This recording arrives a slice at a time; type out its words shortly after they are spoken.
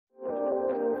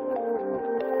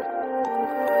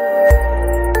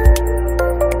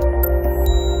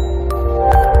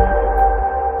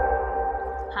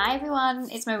everyone,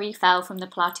 it's Marie Fell from the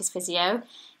Pilates Physio.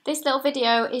 This little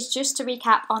video is just to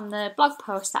recap on the blog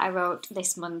post that I wrote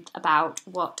this month about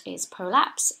what is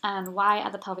prolapse and why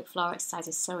are the pelvic floor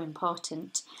exercises so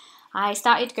important. I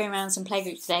started going around some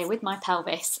playgroups today with my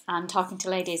pelvis and talking to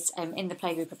ladies in the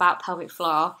playgroup about pelvic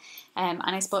floor, and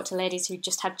I spoke to ladies who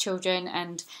just had children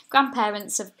and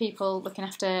grandparents of people looking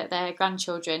after their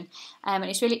grandchildren, and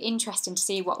it's really interesting to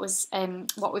see what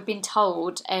we've been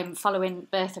told following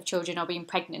birth of children or being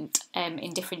pregnant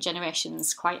in different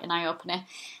generations. Quite an eye-opener,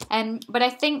 but I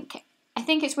think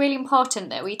it's really important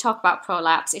that we talk about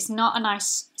prolapse. It's not a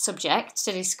nice subject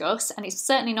to discuss, and it's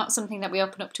certainly not something that we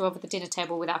open up to over the dinner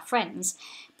table with our friends.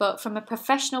 But from a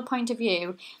professional point of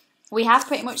view, we have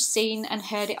pretty much seen and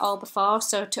heard it all before,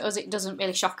 so to us it doesn't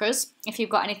really shock us. If you've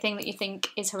got anything that you think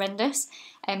is horrendous,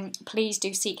 please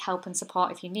do seek help and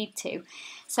support if you need to.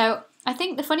 So I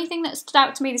think the funny thing that stood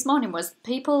out to me this morning was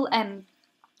people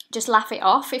just laugh it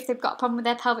off if they've got a problem with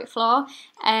their pelvic floor,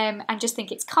 and just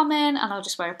think it's common and I'll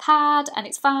just wear a pad and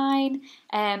it's fine,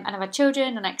 and I've had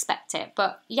children and I expect it.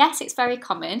 But yes, it's very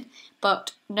common,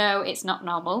 but no, it's not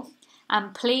normal.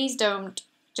 And please don't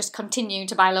just continue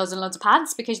to buy loads and loads of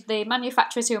pads, because the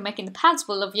manufacturers who are making the pads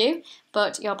will love you,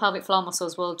 but your pelvic floor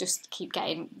muscles will just keep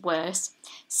getting worse.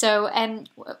 So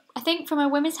I think from a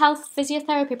women's health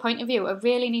physiotherapy point of view, I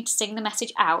really need to sing the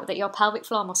message out that your pelvic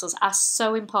floor muscles are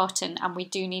so important, and we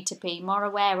do need to be more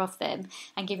aware of them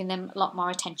and giving them a lot more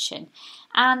attention.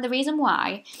 And the reason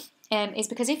why is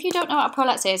because if you don't know what a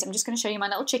prolapse is, I'm just going to show you my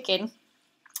little chicken.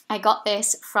 I got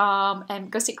this from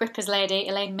Gusset Gripper's lady,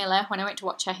 Elaine Miller, when I went to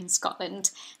watch her in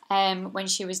Scotland, when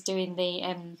she was doing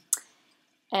the,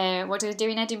 what did they do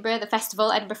in Edinburgh? The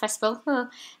festival, Edinburgh Festival,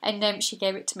 and she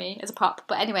gave it to me as a prop.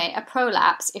 But anyway, a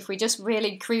prolapse, if we're just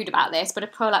really crude about this, but a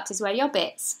prolapse is where your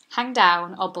bits hang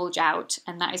down or bulge out,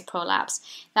 and that is prolapse.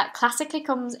 That classically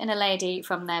comes in a lady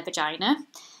from their vagina.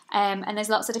 And there's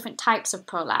lots of different types of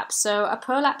prolapse. So a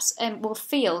prolapse will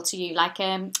feel to you like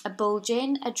a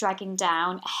bulging, a dragging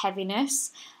down, a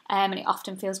heaviness, and it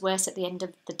often feels worse at the end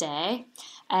of the day.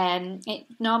 It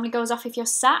normally goes off if you're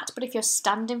sat, but if you're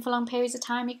standing for long periods of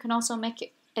time, it can also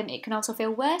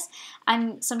feel worse,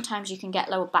 and sometimes you can get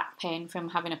lower back pain from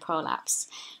having a prolapse.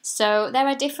 So there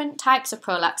are different types of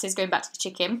prolapses, going back to the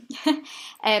chicken.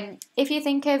 If you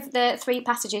think of the three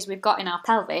passages we've got in our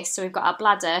pelvis, so we've got our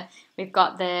bladder, we've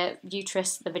got the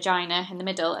uterus, the vagina in the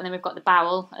middle, and then we've got the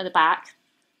bowel at the back.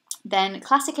 Then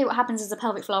classically what happens as the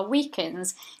pelvic floor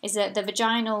weakens is that the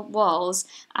vaginal walls,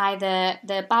 either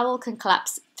the bowel can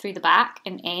collapse through the back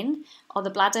and in, or the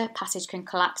bladder passage can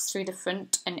collapse through the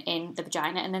front and in the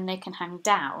vagina, and then they can hang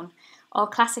down. Or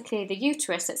classically the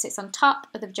uterus that sits on top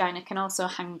of the vagina can also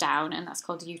hang down, and that's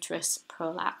called uterus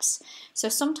prolapse. So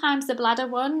sometimes the bladder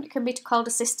one can be called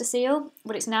a cystocele,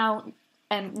 but it's now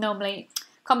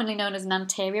commonly known as an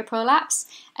anterior prolapse.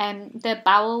 The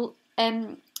bowel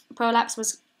prolapse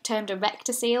was termed a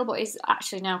rectocele, but is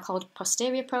actually now called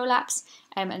posterior prolapse,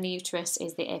 and the uterus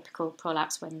is the apical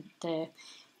prolapse, when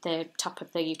the top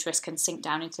of the uterus can sink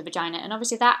down into the vagina. And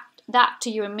obviously that to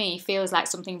you and me feels like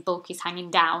something bulky is hanging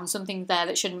down, something there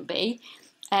that shouldn't be,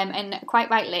 and quite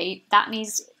rightly that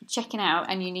needs checking out,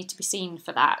 and you need to be seen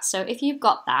for that. So if you've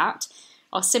got that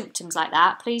or symptoms like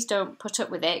that, please don't put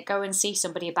up with it. Go and see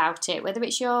somebody about it, whether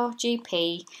it's your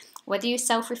GP, whether you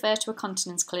self-refer to a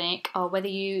continence clinic, or whether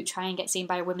you try and get seen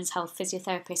by a women's health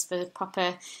physiotherapist for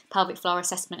proper pelvic floor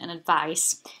assessment and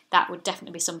advice. That would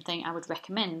definitely be something I would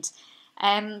recommend.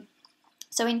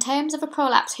 So in terms of a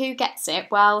prolapse, who gets it?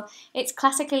 Well, it's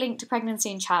classically linked to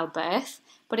pregnancy and childbirth,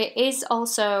 but it is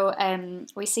also,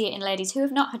 we see it in ladies who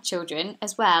have not had children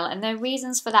as well, and the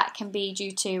reasons for that can be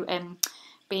due to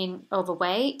being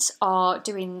overweight or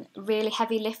doing really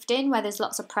heavy lifting where there's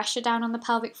lots of pressure down on the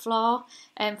pelvic floor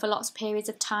for lots of periods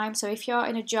of time. So if you're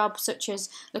in a job such as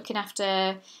looking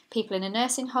after people in a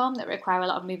nursing home that require a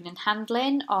lot of moving and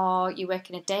handling, or you work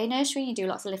in a day nursery and you do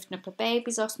lots of lifting up of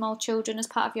babies or small children as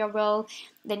part of your role,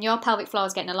 then your pelvic floor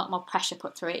is getting a lot more pressure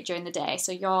put through it during the day.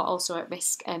 So you're also at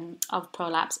risk of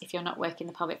prolapse if you're not working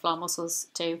the pelvic floor muscles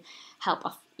to help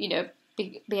off,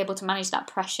 be able to manage that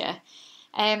pressure.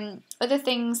 Other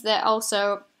things that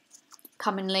also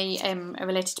commonly are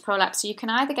related to prolapse, so you can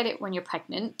either get it when you're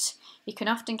pregnant, you can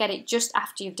often get it just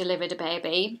after you've delivered a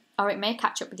baby, or it may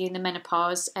catch up with you in the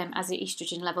menopause as the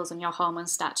estrogen levels and your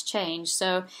hormones start to change.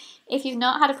 So if you've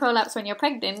not had a prolapse when you're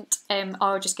pregnant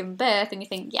or just given birth and you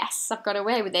think, yes, I've got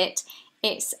away with it,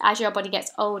 it's as your body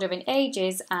gets older and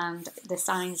ages and the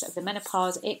signs of the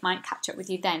menopause, it might catch up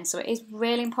with you then. So it is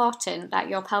really important that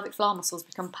your pelvic floor muscles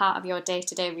become part of your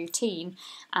day-to-day routine,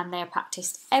 and they are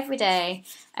practiced every day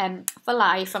for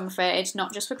life, I'm afraid,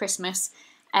 not just for Christmas.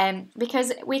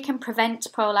 because we can prevent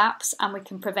prolapse and we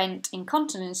can prevent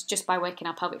incontinence just by working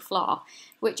our pelvic floor,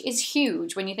 which is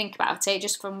huge when you think about it.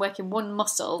 Just from working one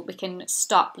muscle, we can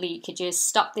stop leakages,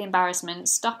 stop the embarrassment,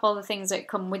 stop all the things that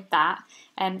come with that,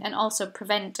 and also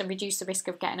prevent and reduce the risk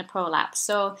of getting a prolapse.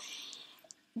 So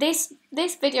this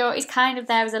video is kind of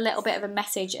there as a little bit of a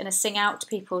message and a sing out to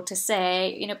people to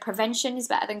say, you know, prevention is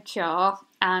better than cure,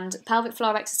 and pelvic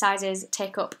floor exercises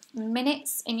take up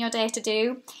minutes in your day to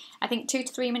do. I think 2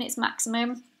 to 3 minutes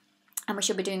maximum, and we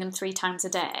should be doing them 3 times a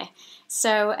day.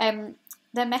 So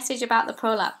the message about the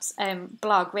prolapse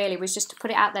blog really was just to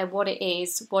put it out there, what it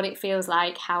is, what it feels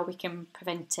like, how we can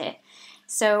prevent it.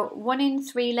 So 1 in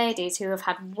 3 ladies who have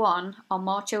had 1 or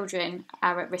more children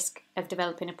are at risk of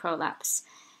developing a prolapse.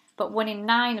 But 1 in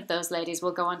 9 of those ladies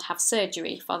will go on to have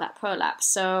surgery for that prolapse.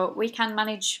 So we can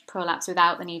manage prolapse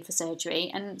without the need for surgery.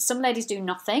 And some ladies do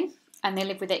nothing and they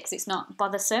live with it because it's not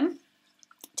bothersome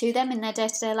to them in their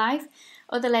day-to-day life.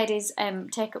 Other ladies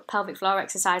take up pelvic floor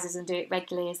exercises and do it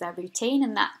regularly as their routine,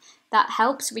 and that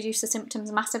helps reduce the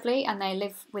symptoms massively, and they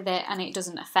live with it and it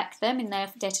doesn't affect them in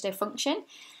their day-to-day function.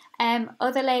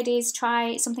 Other ladies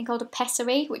try something called a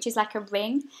pessary, which is like a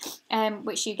ring,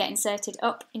 which you get inserted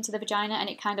up into the vagina, and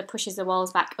it kind of pushes the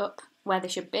walls back up where they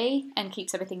should be and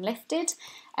keeps everything lifted.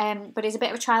 But it's a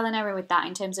bit of a trial and error with that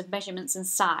in terms of measurements and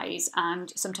size,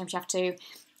 and sometimes you have to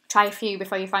try a few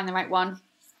before you find the right one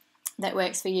that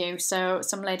works for you. So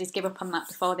some ladies give up on that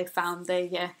before they've found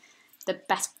the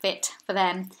best fit for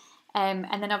them.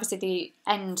 And then obviously the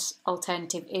end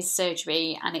alternative is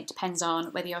surgery, and it depends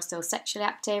on whether you're still sexually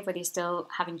active, whether you're still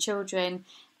having children,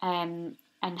 and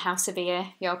how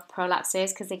severe your prolapse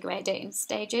is, because they grade it in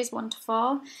stages 1 to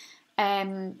 4,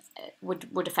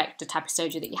 would affect the type of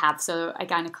surgery that you have. So a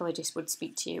gynaecologist would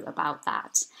speak to you about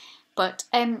that. But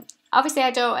obviously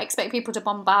I don't expect people to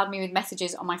bombard me with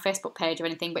messages on my Facebook page or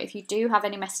anything, but if you do have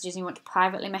any messages and you want to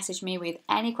privately message me with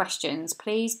any questions,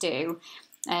 please do.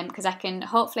 Because I can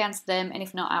hopefully answer them, and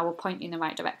if not, I will point you in the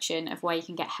right direction of where you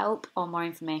can get help or more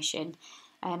information.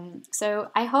 So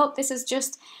I hope this has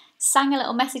just sang a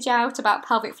little message out about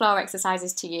pelvic floor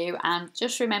exercises to you, and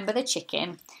just remember the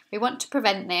chicken. We want to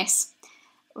prevent this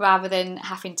rather than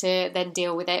having to then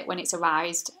deal with it when it's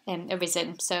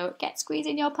arisen. So get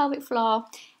squeezing your pelvic floor.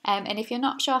 And if you're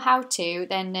not sure how to,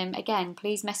 then again,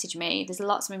 please message me. There's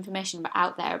lots of information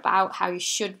out there about how you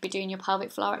should be doing your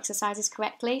pelvic floor exercises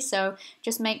correctly. So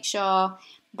just make sure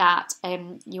that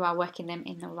you are working them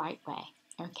in the right way.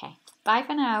 Okay, bye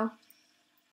for now.